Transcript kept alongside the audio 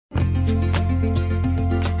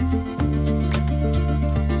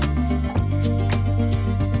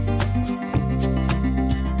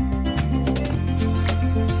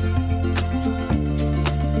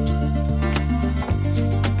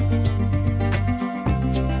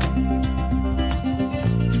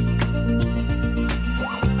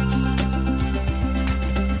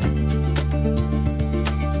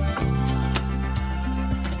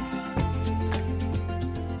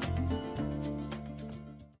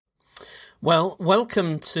Well,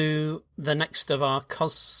 welcome to the next of our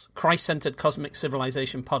Christ-centered cosmic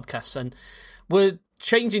civilization podcasts, and we're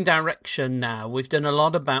changing direction now. We've done a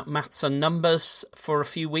lot about maths and numbers for a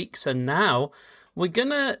few weeks, and now we're going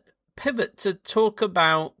to pivot to talk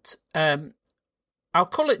about, I'll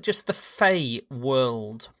call it just the Fae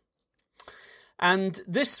world. And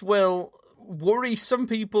this will worry some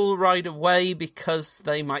people right away because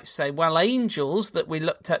they might say, well, angels that we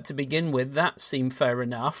looked at to begin with, that seemed fair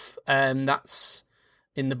enough. That's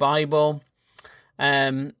in the Bible.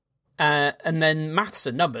 And then maths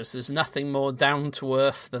and numbers, there's nothing more down to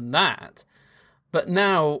earth than that. But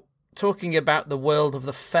now, talking about the world of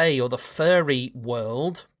the Fae or the fairy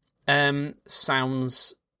world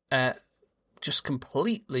sounds just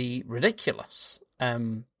completely ridiculous.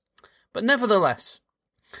 But nevertheless,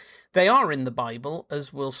 they are in the Bible,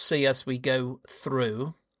 as we'll see as we go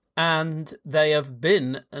through, and they have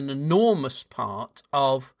been an enormous part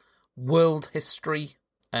of world history,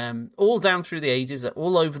 all down through the ages,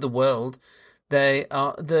 all over the world. They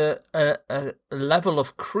are the level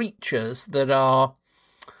of creatures that are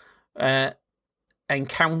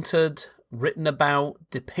encountered, written about,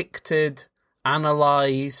 depicted,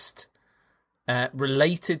 analysed,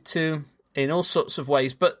 related to, in all sorts of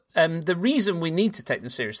ways. But the reason we need to take them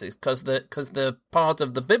seriously is because they're part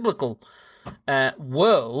of the biblical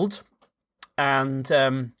world,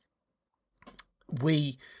 and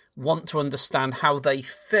we want to understand how they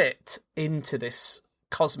fit into this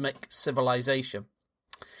cosmic civilization.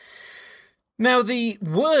 Now, the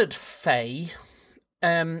word Fae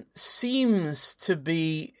seems to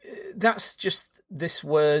be, that's just this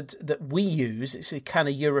word that we use. It's a kind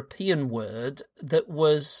of European word that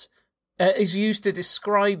was is used to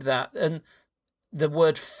describe that, and the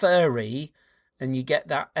word fairy, and you get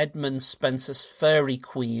that Edmund Spenser's Fairy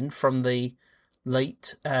Queen from the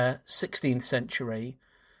late 16th century,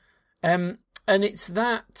 and it's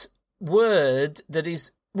that word that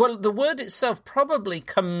is, well, the word itself probably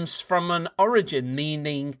comes from an origin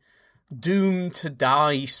meaning doomed to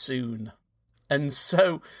die soon, and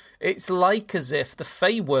so it's like as if the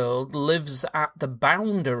Fae world lives at the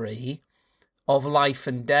boundary of life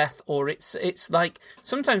and death, or it's like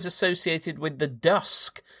sometimes associated with the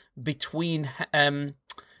dusk between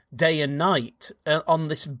day and night on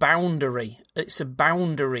this boundary. It's a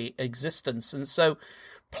boundary existence. And so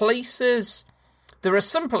there are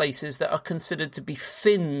some places that are considered to be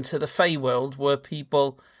fin to the Fae world where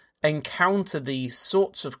people encounter these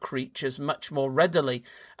sorts of creatures much more readily.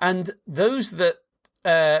 And those that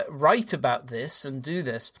write about this and do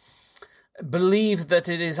this believe that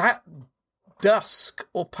it is at dusk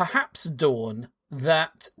or perhaps dawn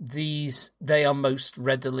that they are most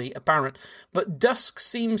readily apparent, but dusk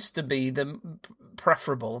seems to be the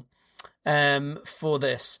preferable for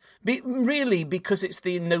this, really, because it's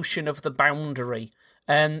the notion of the boundary,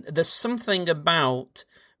 and there's something about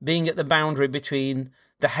being at the boundary between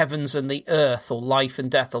the heavens and the earth, or life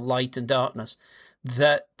and death, or light and darkness,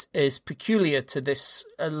 that is peculiar to this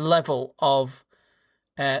level of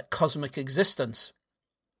cosmic existence.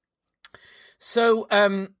 So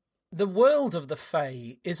the world of the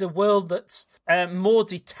Fae is a world that's more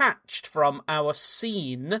detached from our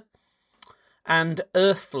seen and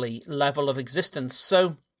earthly level of existence.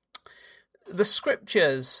 So the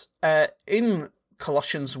scriptures in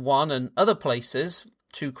Colossians 1 and other places,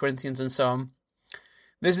 2 Corinthians and so on,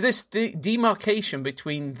 there's this demarcation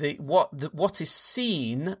between what is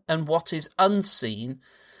seen and what is unseen.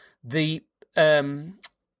 The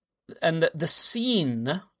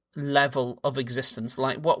seen level of existence,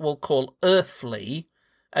 like what we'll call earthly,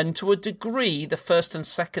 and to a degree the first and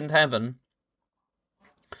second heaven,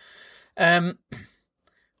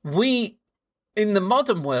 we in the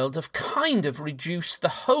modern world have kind of reduced the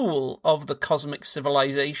whole of the cosmic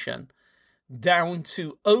civilization down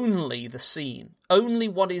to only the seen, only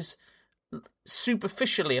what is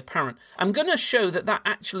superficially apparent. I'm going to show that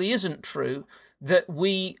actually isn't true, that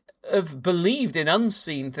we have believed in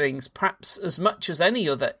unseen things perhaps as much as any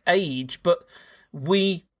other age, but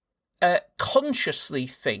we consciously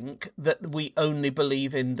think that we only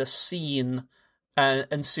believe in the seen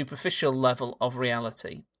and superficial level of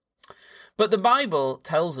reality. But the Bible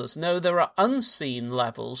tells us, no, there are unseen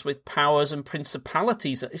levels with powers and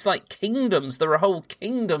principalities. It's like kingdoms. There are whole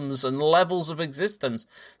kingdoms and levels of existence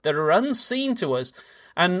that are unseen to us.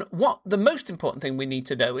 And what the most important thing we need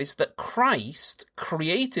to know is that Christ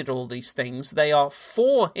created all these things. They are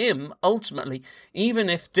for him, ultimately, even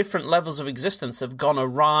if different levels of existence have gone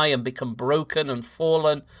awry and become broken and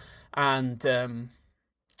fallen and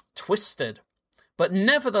twisted. But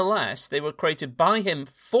nevertheless, they were created by him,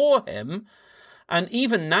 for him, And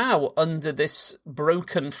even now, under this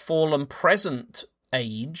broken, fallen present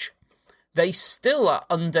age, they still are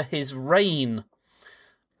under his reign.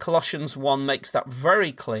 Colossians 1 makes that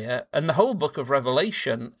very clear, and the whole book of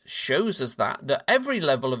Revelation shows us that every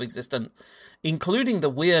level of existence, including the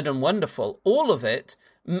weird and wonderful, all of it,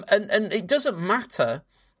 and it doesn't matter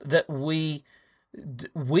that we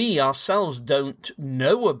ourselves don't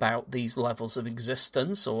know about these levels of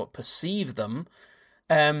existence or perceive them.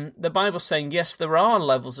 The Bible's saying, yes, there are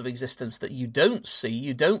levels of existence that you don't see,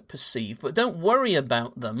 you don't perceive, but don't worry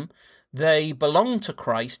about them. They belong to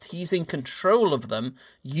Christ. He's in control of them.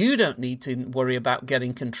 You don't need to worry about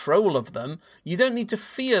getting control of them. You don't need to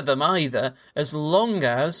fear them either, as long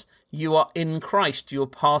as you are in Christ. You're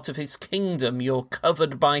part of his kingdom. You're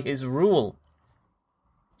covered by his rule.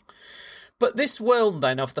 But this world,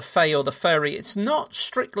 then, of the Fae or the Fairy, it's not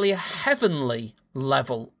strictly a heavenly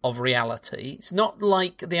level of reality. It's not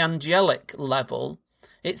like the angelic level.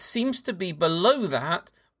 It seems to be below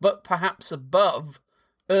that, but perhaps above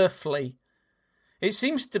earthly. It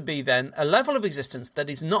seems to be, then, a level of existence that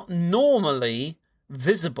is not normally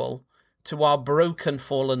visible to our broken,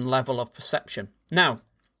 fallen level of perception. Now,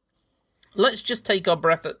 let's just take our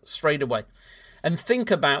breath straight away and think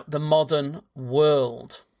about the modern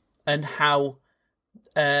world and how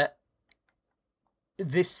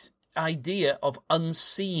this idea of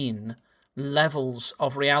unseen levels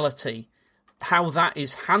of reality, how that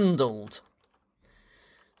is handled.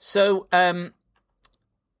 So,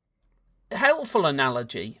 helpful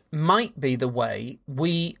analogy might be the way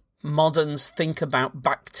we moderns think about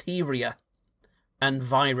bacteria and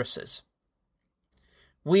viruses.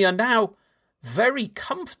 We are now very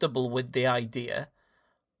comfortable with the idea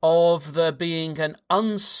of there being an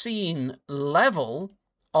unseen level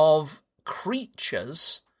of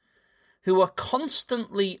creatures who are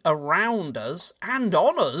constantly around us and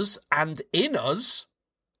on us and in us,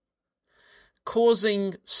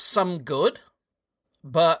 causing some good,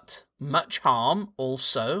 but much harm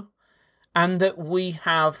also, and that we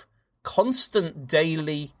have constant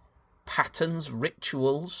daily patterns,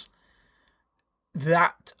 rituals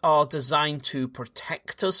that are designed to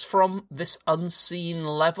protect us from this unseen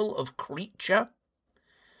level of creature.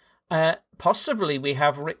 Possibly we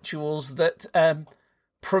have rituals that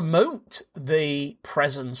promote the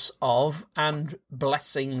presence of and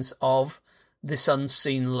blessings of this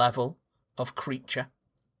unseen level of creature.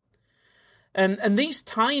 And these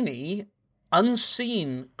tiny,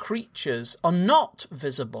 unseen creatures are not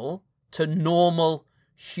visible to normal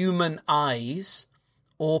human eyes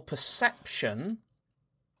or perception,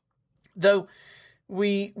 though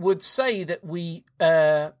we would say that we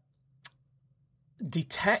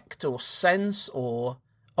detect or sense or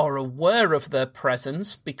are aware of their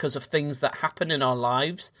presence because of things that happen in our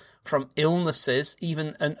lives, from illnesses,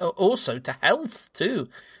 even, and also to health too.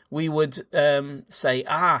 We would say,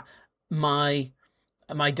 my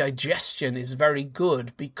digestion is very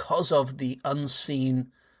good because of the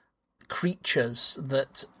unseen creatures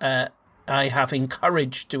that I have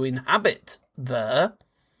encouraged to inhabit there.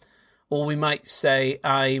 Or we might say,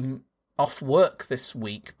 I'm off work this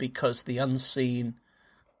week because the unseen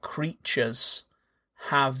creatures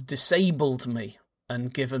have disabled me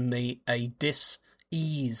and given me a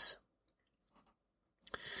dis-ease.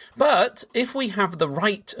 But if we have the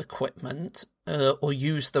right equipment or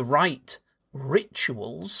use the right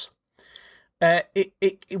rituals,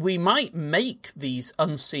 we might make these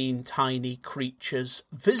unseen tiny creatures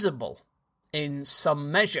visible in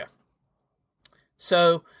some measure.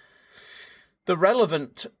 So the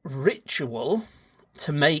relevant ritual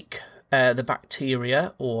to make the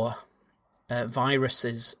bacteria or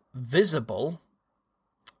viruses visible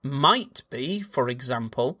might be, for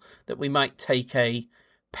example, that we might take a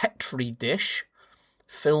Petri dish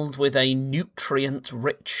filled with a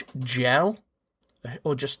nutrient-rich gel,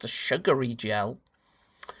 or just a sugary gel.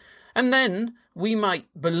 And then we might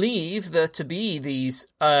believe there to be these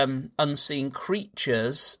unseen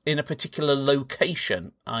creatures in a particular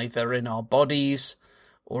location, either in our bodies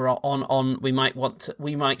or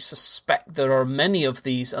we might suspect there are many of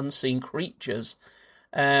these unseen creatures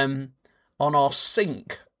on our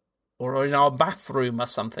sink or in our bathroom or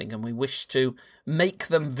something, and we wish to make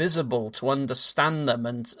them visible to understand them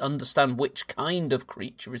and understand which kind of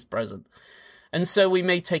creature is present. And so we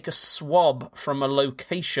may take a swab from a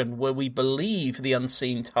location where we believe the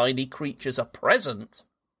unseen tiny creatures are present,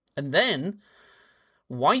 and then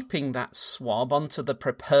wiping that swab onto the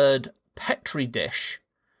prepared Petri dish,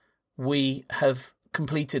 we have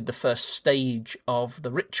completed the first stage of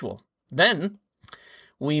the ritual. Then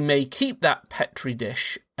we may keep that Petri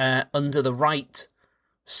dish under the right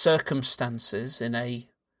circumstances in a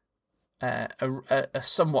a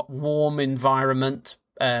somewhat warm environment,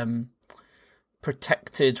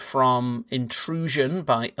 protected from intrusion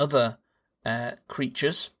by other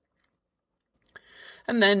creatures.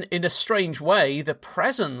 And then, in a strange way, the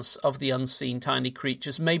presence of the unseen tiny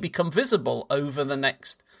creatures may become visible over the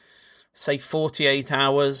next, say, 48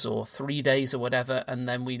 hours or 3 days or whatever, and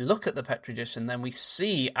then we look at the Petri dish and then we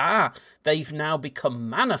see, they've now become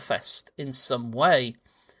manifest in some way.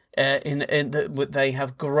 They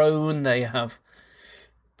have grown, they have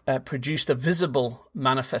produced a visible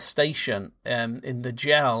manifestation in the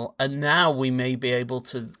gel, and now we may be able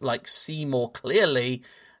to see more clearly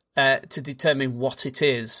to determine what it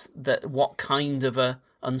is, what kind of a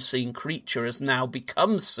unseen creature has now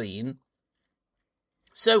become seen.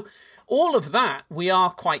 So all of that we are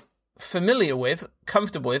quite familiar with,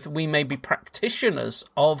 comfortable with. We may be practitioners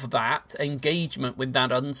of that engagement with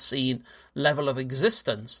that unseen level of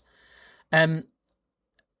existence. And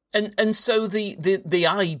so the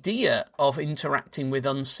idea of interacting with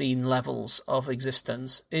unseen levels of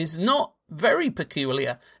existence is not very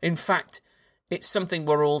peculiar. In fact, it's something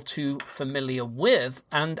we're all too familiar with,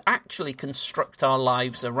 and actually construct our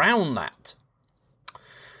lives around that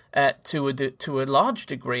to a large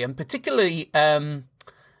degree, and particularly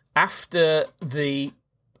after the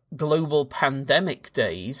global pandemic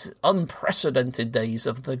days, unprecedented days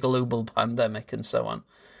of the global pandemic and so on.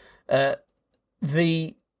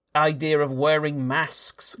 The idea of wearing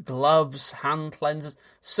masks, gloves, hand cleansers,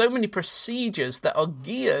 so many procedures that are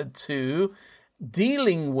geared to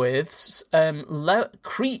dealing with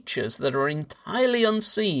creatures that are entirely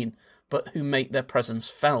unseen, but who make their presence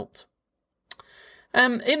felt.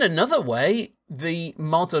 In another way, the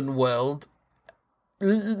modern world,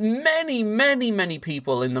 many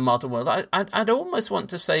people in the modern world, I'd almost want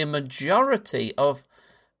to say a majority of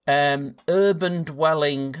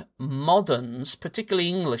urban-dwelling moderns, particularly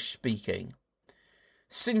English-speaking,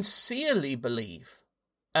 sincerely believe,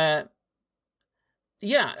 I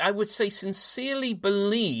would say sincerely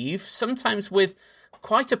believe, sometimes with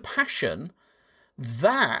quite a passion,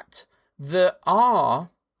 that there are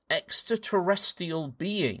extraterrestrial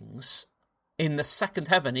beings in the second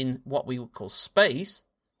heaven, in what we would call space,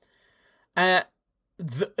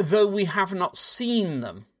 though we have not seen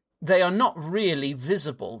them. They are not really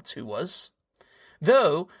visible to us,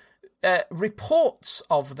 though reports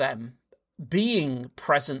of them being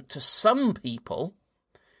present to some people,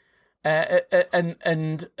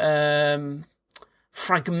 and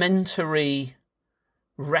fragmentary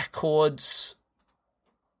records,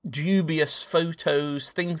 dubious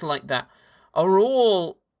photos, things like that, are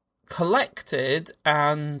all collected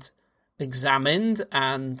and examined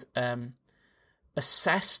and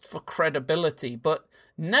assessed for credibility. But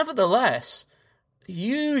nevertheless,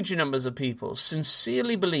 huge numbers of people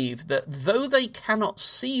sincerely believe that though they cannot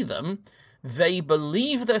see them, they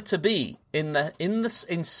believe there to be in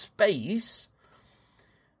space,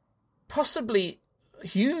 possibly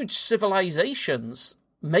huge civilizations,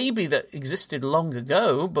 maybe that existed long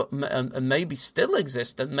ago, but and maybe still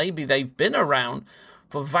exist, and maybe they've been around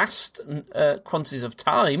for vast quantities of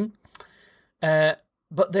time,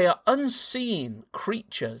 but they are unseen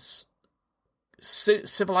creatures,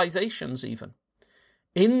 civilizations even,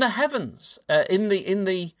 in the heavens, in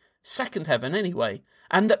the second heaven anyway,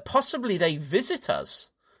 and that possibly they visit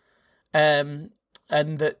us, and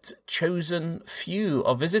that chosen few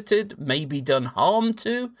are visited, maybe done harm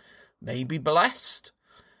to, maybe blessed,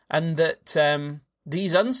 and that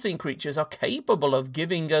these unseen creatures are capable of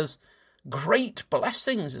giving us great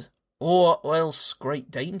blessings or else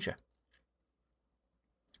great danger.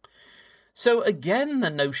 So again, the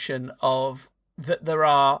notion of that there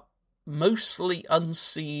are mostly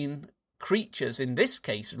unseen creatures, in this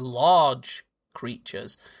case large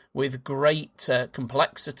creatures with great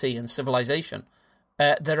complexity and civilization,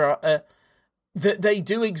 that they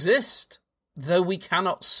do exist, though we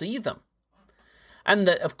cannot see them. And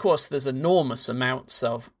that, of course, there's enormous amounts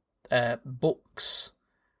of books,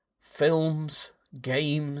 films,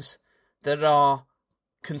 games that are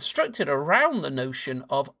constructed around the notion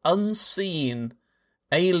of unseen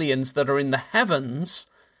aliens that are in the heavens,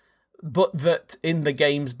 but that in the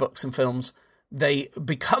games, books and films, they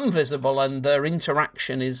become visible and their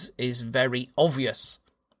interaction is very obvious.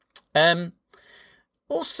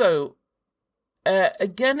 Also,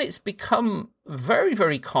 again, it's become very,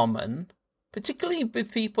 very common, particularly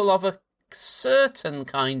with people of a certain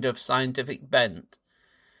kind of scientific bent,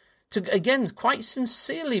 to, again, quite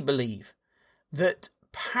sincerely believe that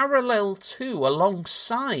parallel to,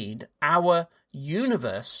 alongside our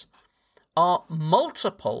universe, are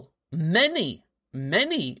many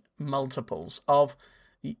multiples of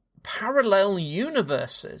parallel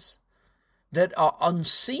universes that are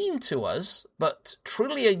unseen to us, but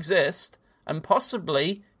truly exist and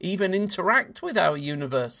possibly even interact with our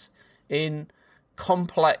universe in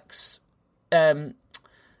complex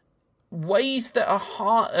ways that are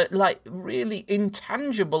hard, like really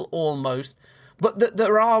intangible almost, but that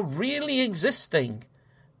there are really existing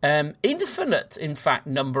infinite, in fact,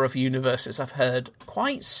 number of universes. I've heard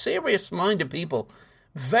quite serious-minded people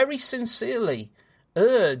very sincerely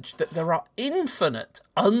urge that there are infinite,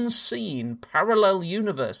 unseen, parallel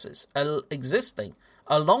universes existing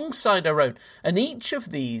alongside our own. And each of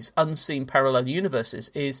these unseen parallel universes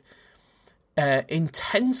is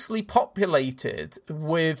intensely populated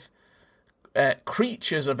with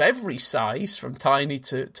creatures of every size, from tiny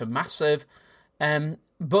to massive.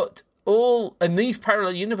 But all in these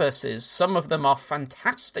parallel universes, some of them are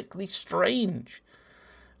fantastically strange.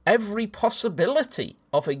 Every possibility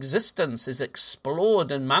of existence is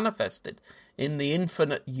explored and manifested in the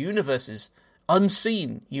infinite universes,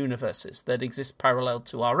 unseen universes that exist parallel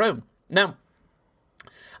to our own. Now,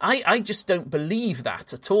 I just don't believe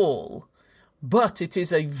that at all, but it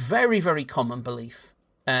is a very, very common belief.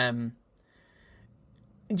 And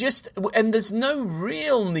there's no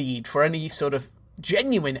real need for any sort of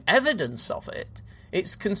genuine evidence of it.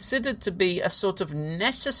 It's considered to be a sort of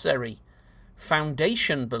necessary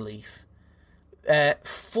foundation belief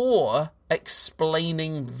for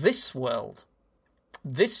explaining this world,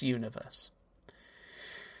 this universe.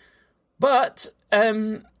 But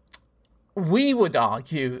we would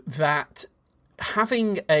argue that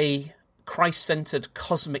having a Christ-centered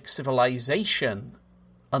cosmic civilization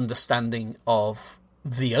understanding of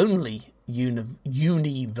the only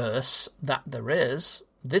universe that there is,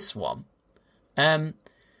 this one,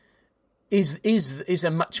 is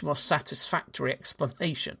a much more satisfactory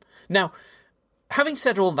explanation. Now, having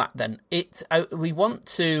said all that, then we want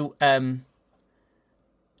to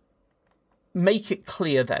make it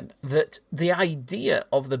clear then that the idea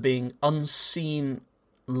of there being unseen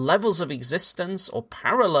levels of existence or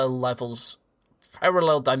parallel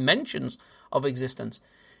dimensions of existence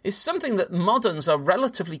is something that moderns are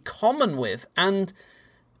relatively common with and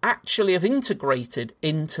actually have integrated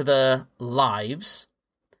into their lives.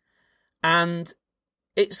 And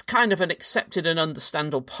it's kind of an accepted and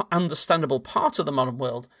understandable part of the modern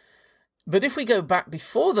world. But if we go back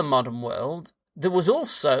before the modern world, there was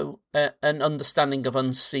also an understanding of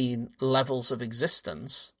unseen levels of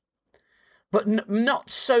existence, but not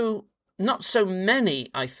so many,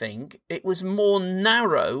 I think. It was more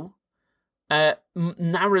narrowly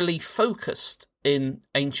focused in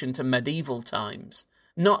ancient and medieval times.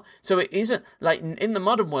 So it isn't like in the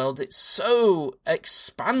modern world, it's so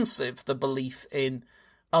expansive, the belief in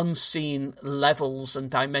unseen levels and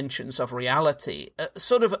dimensions of reality,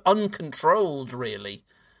 sort of uncontrolled, really.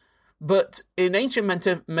 But in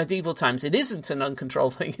ancient medieval times, it isn't an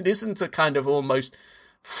uncontrolled thing. It isn't a kind of almost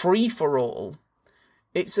free-for-all.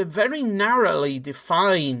 It's a very narrowly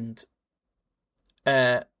defined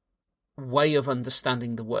way of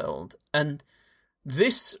understanding the world. And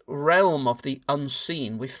this realm of the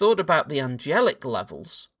unseen, we thought about the angelic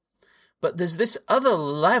levels, but there's this other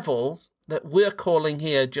level that we're calling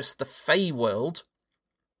here just the Fey world.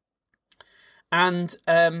 And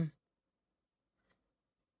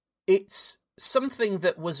it's something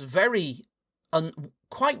that was very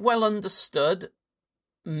quite well understood,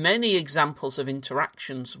 many examples of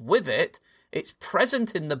interactions with it. It's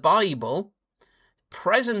present in the Bible,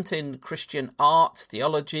 present in Christian art,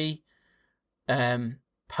 theology,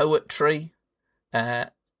 poetry,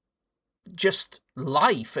 just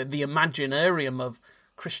life, the imaginarium of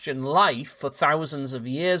Christian life for thousands of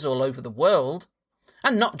years all over the world.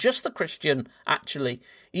 And not just the Christian, actually,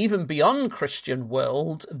 even beyond Christian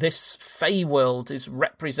world, this Fey world is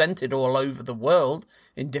represented all over the world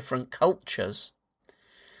in different cultures.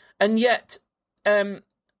 And yet,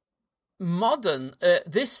 modern,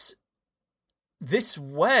 this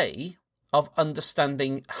way of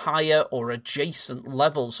understanding higher or adjacent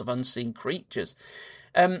levels of unseen creatures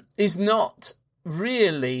is not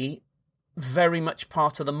really very much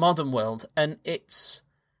part of the modern world, and it's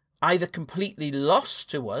either completely lost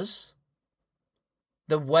to us,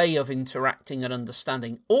 the way of interacting and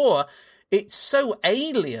understanding, or it's so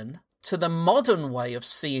alien to the modern way of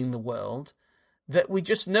seeing the world that we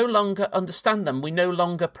just no longer understand them. We no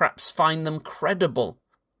longer perhaps find them credible,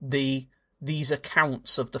 these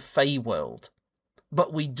accounts of the Fey world.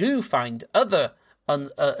 But we do find other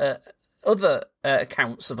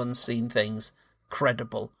accounts of unseen things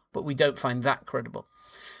credible, but we don't find that credible.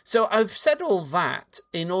 So I've said all that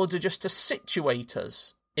in order just to situate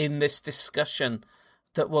us in this discussion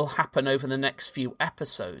that will happen over the next few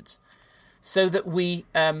episodes, so that we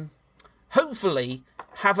hopefully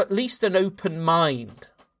have at least an open mind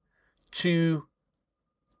to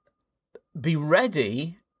be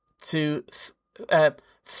ready to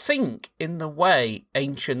think in the way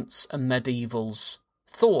ancients and medievals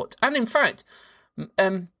thought. And in fact,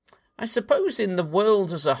 I suppose in the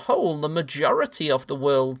world as a whole, the majority of the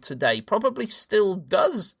world today probably still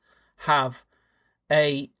does have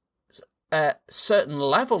a certain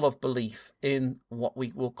level of belief in what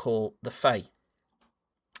we will call the Fae.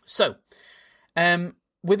 So,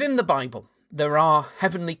 within the Bible, there are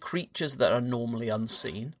heavenly creatures that are normally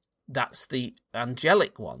unseen. That's the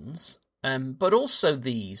angelic ones, but also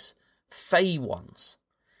these Fae ones.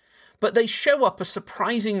 But they show up a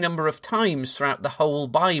surprising number of times throughout the whole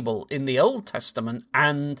Bible, in the Old Testament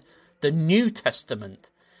and the New Testament.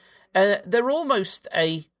 They're almost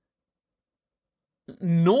a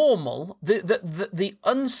normal, the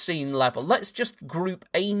unseen level. Let's just group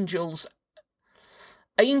angels.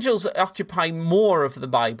 Angels occupy more of the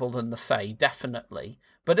Bible than the Fae, definitely.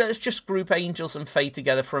 But let's just group angels and Fae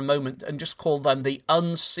together for a moment and just call them the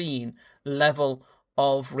unseen level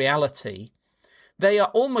of reality. They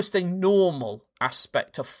are almost a normal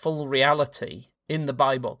aspect of full reality in the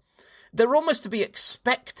Bible. They're almost to be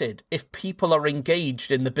expected if people are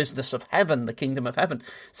engaged in the business of heaven, the kingdom of heaven.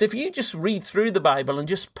 So if you just read through the Bible and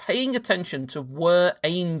just paying attention to were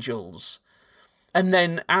angels, and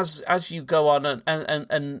then as you go on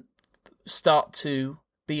and start to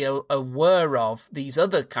be aware of these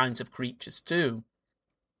other kinds of creatures too,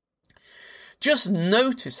 just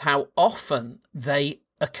notice how often they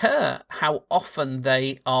occur, how often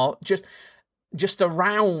they are just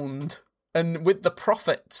around and with the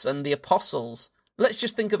prophets and the apostles. Let's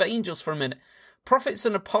just think of angels for a minute. Prophets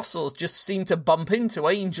and apostles just seem to bump into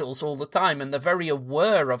angels all the time, and they're very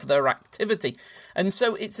aware of their activity. And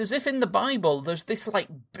so it's as if in the Bible there's this like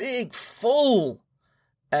big full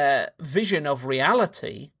vision of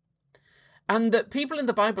reality, and that people in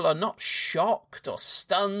the Bible are not shocked or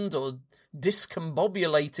stunned or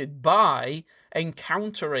discombobulated by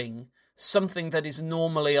encountering something that is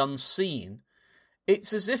normally unseen.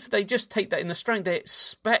 It's as if they just take that in the stride. They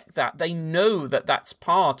expect that. They know that that's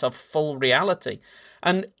part of full reality.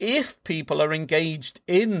 And if people are engaged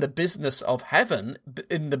in the business of heaven,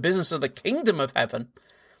 in the business of the kingdom of heaven,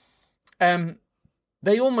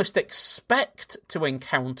 they almost expect to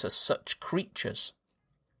encounter such creatures.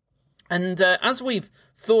 And as we've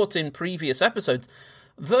thought in previous episodes,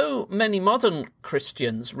 though many modern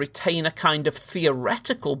Christians retain a kind of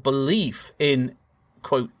theoretical belief in,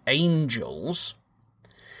 quote, angels,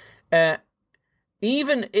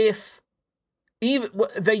 even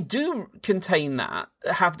they do contain that,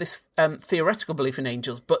 have this theoretical belief in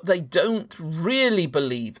angels, but they don't really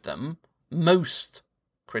believe them. Most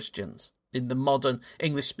Christians in the modern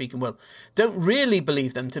English-speaking world don't really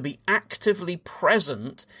believe them to be actively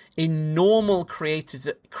present in normal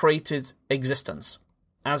created existence,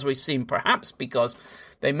 as we've seen, perhaps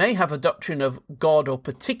because they may have a doctrine of God, or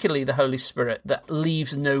particularly the Holy Spirit, that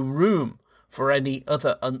leaves no room for any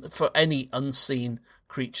unseen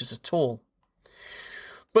creatures at all.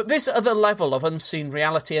 But this other level of unseen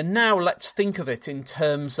reality, and now let's think of it in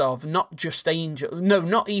terms of not just angels, no,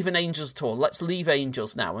 not even angels at all. Let's leave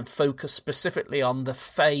angels now and focus specifically on the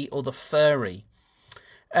Fae or the fairy.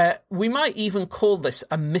 We might even call this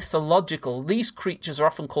a mythological. These creatures are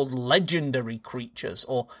often called legendary creatures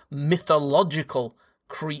or mythological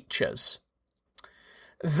creatures.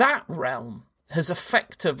 That realm has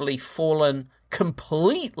effectively fallen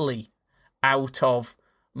completely out of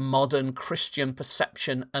modern Christian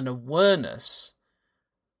perception and awareness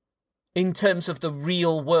in terms of the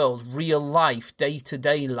real world, real life,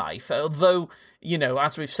 day-to-day life. Although,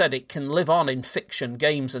 as we've said, it can live on in fiction,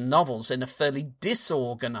 games and novels in a fairly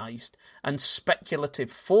disorganized and speculative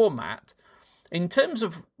format. In terms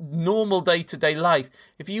of normal day-to-day life,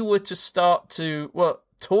 if you were to start to,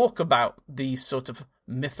 talk about these sort of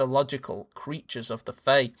mythological creatures of the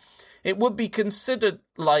Fae, it would be considered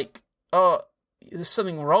like, oh, there's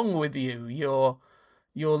something wrong with you.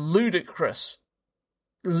 You're ludicrous.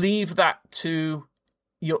 Leave that to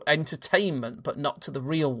your entertainment, but not to the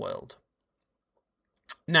real world.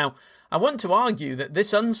 Now, I want to argue that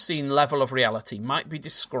this unseen level of reality might be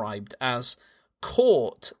described as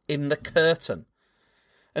caught in the curtain.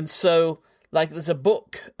 And so, there's a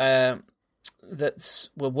book that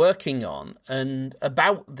we're working on and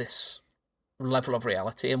about this level of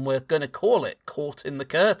reality, and we're going to call it Caught in the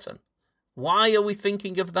Curtain. Why are we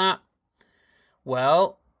thinking of that?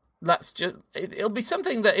 Well, it'll be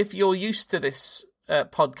something that if you're used to this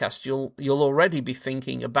podcast, you'll already be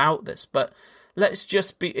thinking about this. But let's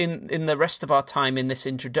just be in the rest of our time in this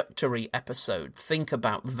introductory episode, think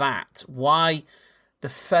about that. Why the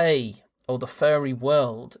Fae, or the fairy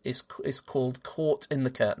world, is called Caught in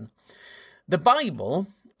the Curtain. The Bible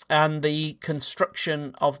and the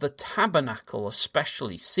construction of the tabernacle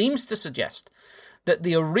especially seems to suggest that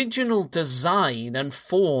the original design and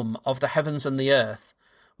form of the heavens and the earth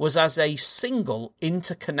was as a single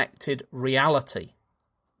interconnected reality,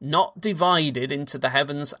 not divided into the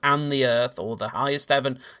heavens and the earth, or the highest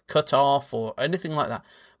heaven cut off, or anything like that,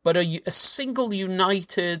 but a single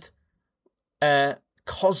united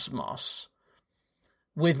cosmos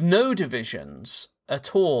with no divisions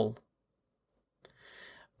at all.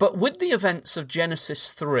 But with the events of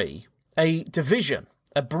Genesis 3, a division,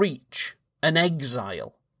 a breach, an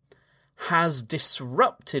exile has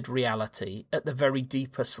disrupted reality at the very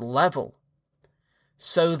deepest level,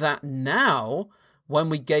 so that now, when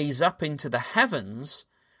we gaze up into the heavens,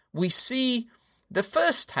 we see the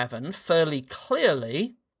first heaven fairly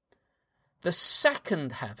clearly, the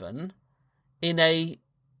second heaven in a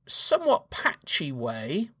somewhat patchy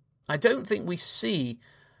way. I don't think we see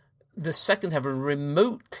the second heaven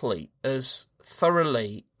remotely as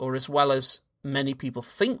thoroughly or as well as many people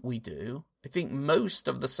think we do. I think most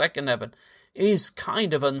of the second heaven is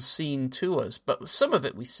kind of unseen to us, but some of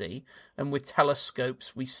it we see, and with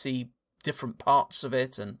telescopes we see different parts of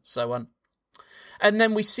it and so on. And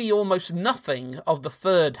then we see almost nothing of the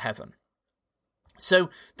third heaven. So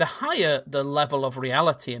the higher the level of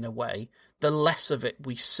reality in a way, the less of it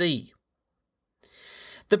we see.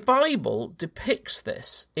 The Bible depicts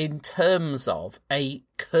this in terms of a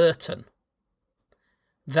curtain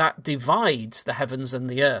that divides the heavens and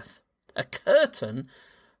the earth. A curtain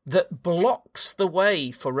that blocks the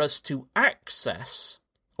way for us to access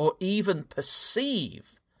or even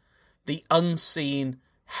perceive the unseen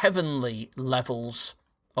heavenly levels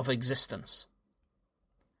of existence.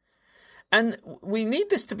 And we need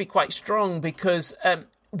this to be quite strong because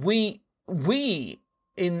we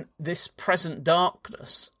in this present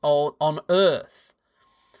darkness or on earth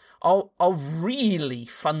are really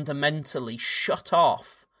fundamentally shut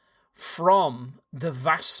off from the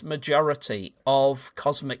vast majority of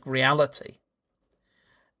cosmic reality.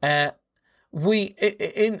 We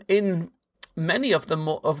in many of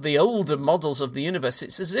the older models of the universe,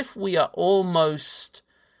 it's as if we are almost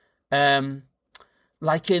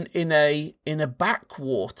like in a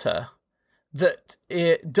backwater that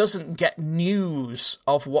it doesn't get news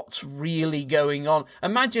of what's really going on.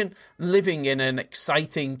 Imagine living in an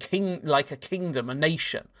exciting like a kingdom, a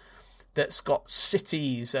nation that's got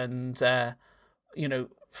cities and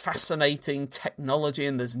fascinating technology,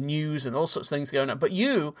 and there's news and all sorts of things going on. But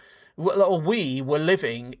we were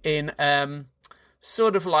living in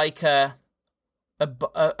sort of like a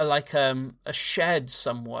shed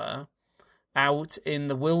somewhere out in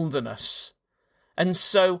the wilderness. And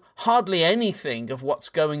so hardly anything of what's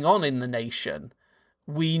going on in the nation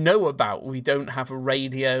we know about. We don't have a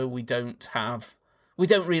radio. We don't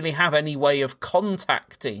really have any way of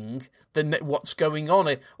contacting what's going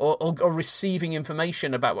on or receiving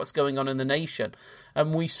information about what's going on in the nation.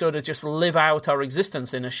 And we sort of just live out our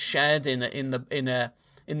existence in a shed in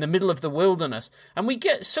the middle of the wilderness. And we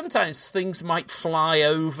get, sometimes things might fly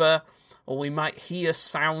over, or we might hear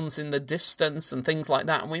sounds in the distance and things like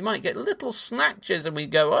that, and we might get little snatches, and we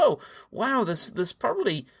go, oh, wow, there's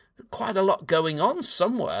probably quite a lot going on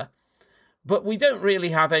somewhere, but we don't really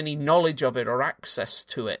have any knowledge of it or access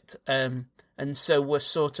to it, and so we're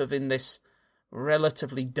sort of in this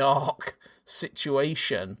relatively dark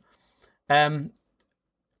situation, and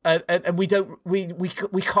we're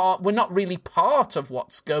not really part of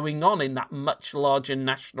what's going on in that much larger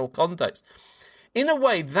national context. In a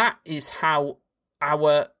way, that is how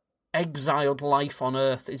our exiled life on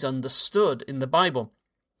earth is understood in the Bible.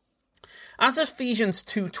 As Ephesians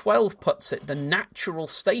 2:12 puts it, the natural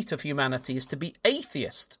state of humanity is to be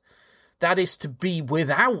atheist. That is, to be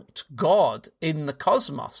without God in the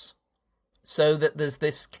cosmos. So that there's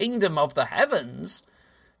this kingdom of the heavens,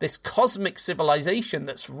 this cosmic civilization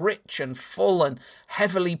that's rich and full and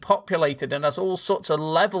heavily populated and has all sorts of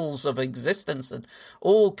levels of existence and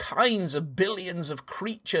all kinds of billions of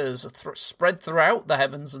creatures spread throughout the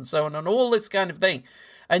heavens and so on, and all this kind of thing.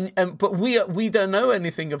 But we don't know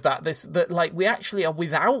anything of that. We actually are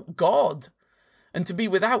without God. And to be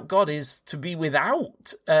without God is to be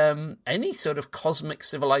without any sort of cosmic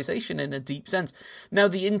civilization in a deep sense. Now,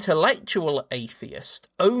 the intellectual atheist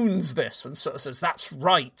owns this and sort of says, that's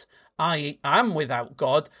right, I am without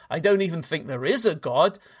God. I don't even think there is a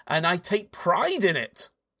God, and I take pride in it.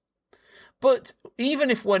 But even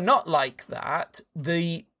if we're not like that,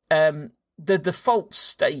 the the default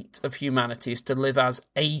state of humanity is to live as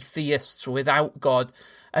atheists without God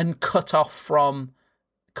and cut off from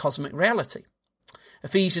cosmic reality.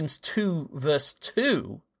 Ephesians 2 verse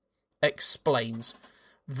 2 explains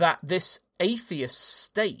that this atheist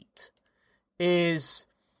state is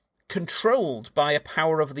controlled by a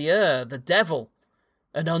power of the air, the devil,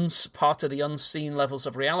 part of the unseen levels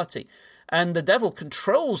of reality. And the devil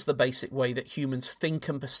controls the basic way that humans think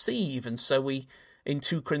and perceive. And so in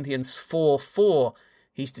 2 Corinthians 4:4,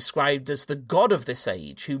 he's described as the god of this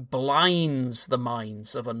age who blinds the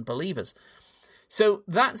minds of unbelievers. So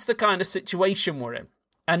that's the kind of situation we're in.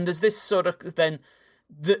 And there's this sort of then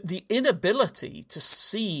the inability to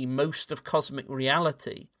see most of cosmic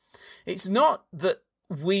reality. It's not that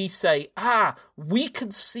we say, we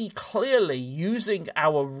can see clearly using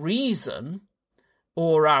our reason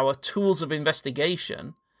or our tools of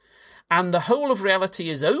investigation, and the whole of reality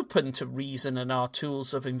is open to reason and our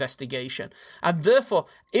tools of investigation. And therefore,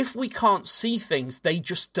 if we can't see things, they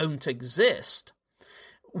just don't exist.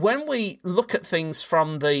 When we look at things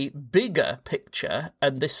from the bigger picture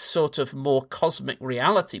and this sort of more cosmic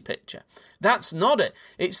reality picture, that's not it.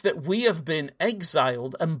 It's that we have been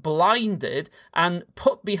exiled and blinded and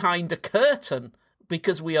put behind a curtain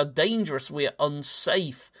because we are dangerous, we are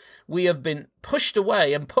unsafe. We have been pushed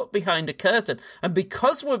away and put behind a curtain. And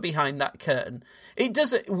because we're behind that curtain,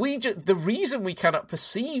 the reason we cannot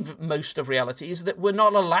perceive most of reality is that we're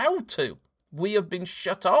not allowed to. We have been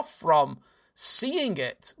shut off from seeing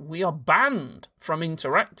it. We are banned from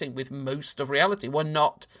interacting with most of reality. We're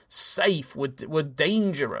not safe. We're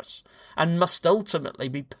dangerous and must ultimately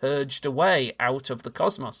be purged away out of the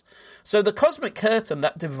cosmos. So the cosmic curtain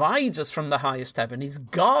that divides us from the highest heaven is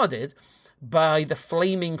guarded by the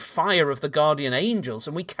flaming fire of the guardian angels,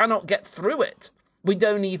 and we cannot get through it. We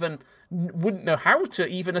wouldn't know how to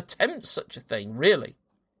even attempt such a thing, really.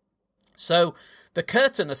 So the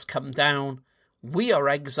curtain has come down. We are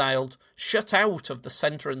exiled, shut out of the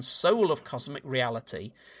centre and soul of cosmic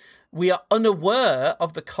reality. We are unaware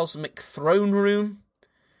of the cosmic throne room.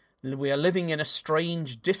 We are living in a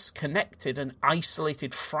strange, disconnected and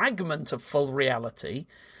isolated fragment of full reality.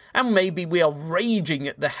 And maybe we are raging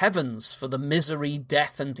at the heavens for the misery,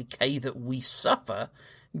 death and decay that we suffer,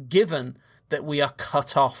 given that we are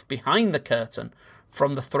cut off behind the curtain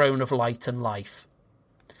from the throne of light and life.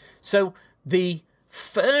 So the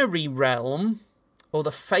fairy realm, or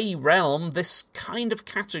the Fey realm, this kind of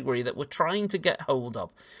category that we're trying to get hold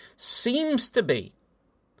of, seems to be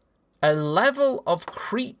a level of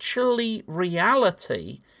creaturely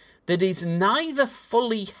reality that is neither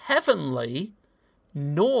fully heavenly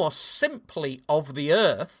nor simply of the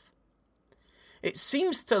earth. It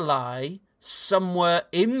seems to lie somewhere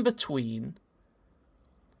in between,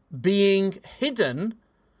 being hidden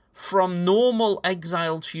from normal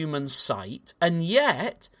exiled human sight, and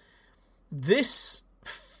yet this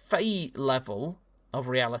Fey level of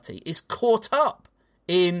reality is caught up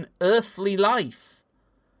in earthly life.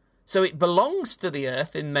 So it belongs to the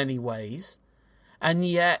earth in many ways, and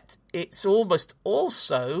yet it's almost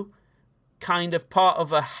also kind of part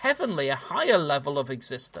of a higher level of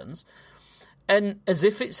existence, and as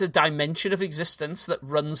if it's a dimension of existence that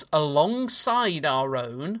runs alongside our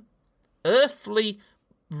own, earthly,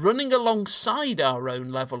 running alongside our own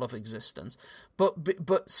level of existence,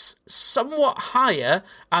 but somewhat higher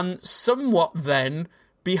and somewhat then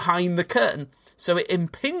behind the curtain. So it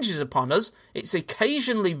impinges upon us, it's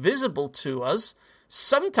occasionally visible to us,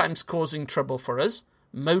 sometimes causing trouble for us,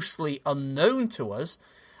 mostly unknown to us,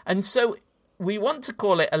 and so we want to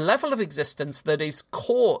call it a level of existence that is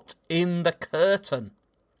caught in the curtain.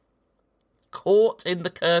 Caught in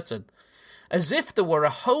the curtain. As if there were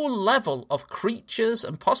a whole level of creatures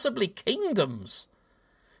and possibly kingdoms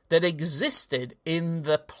that existed in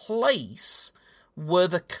the place where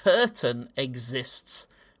the curtain exists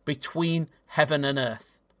between heaven and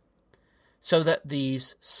earth. So that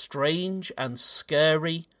these strange and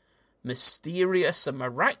scary, mysterious and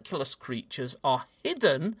miraculous creatures are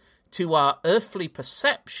hidden to our earthly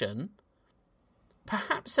perception,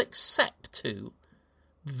 perhaps except to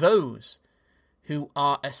those who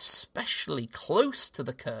are especially close to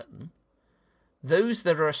the curtain, those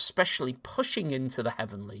that are especially pushing into the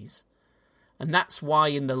heavenlies. And that's why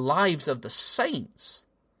in the lives of the saints,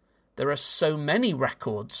 there are so many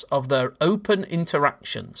records of their open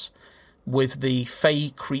interactions with the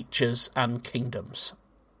Fey creatures and kingdoms.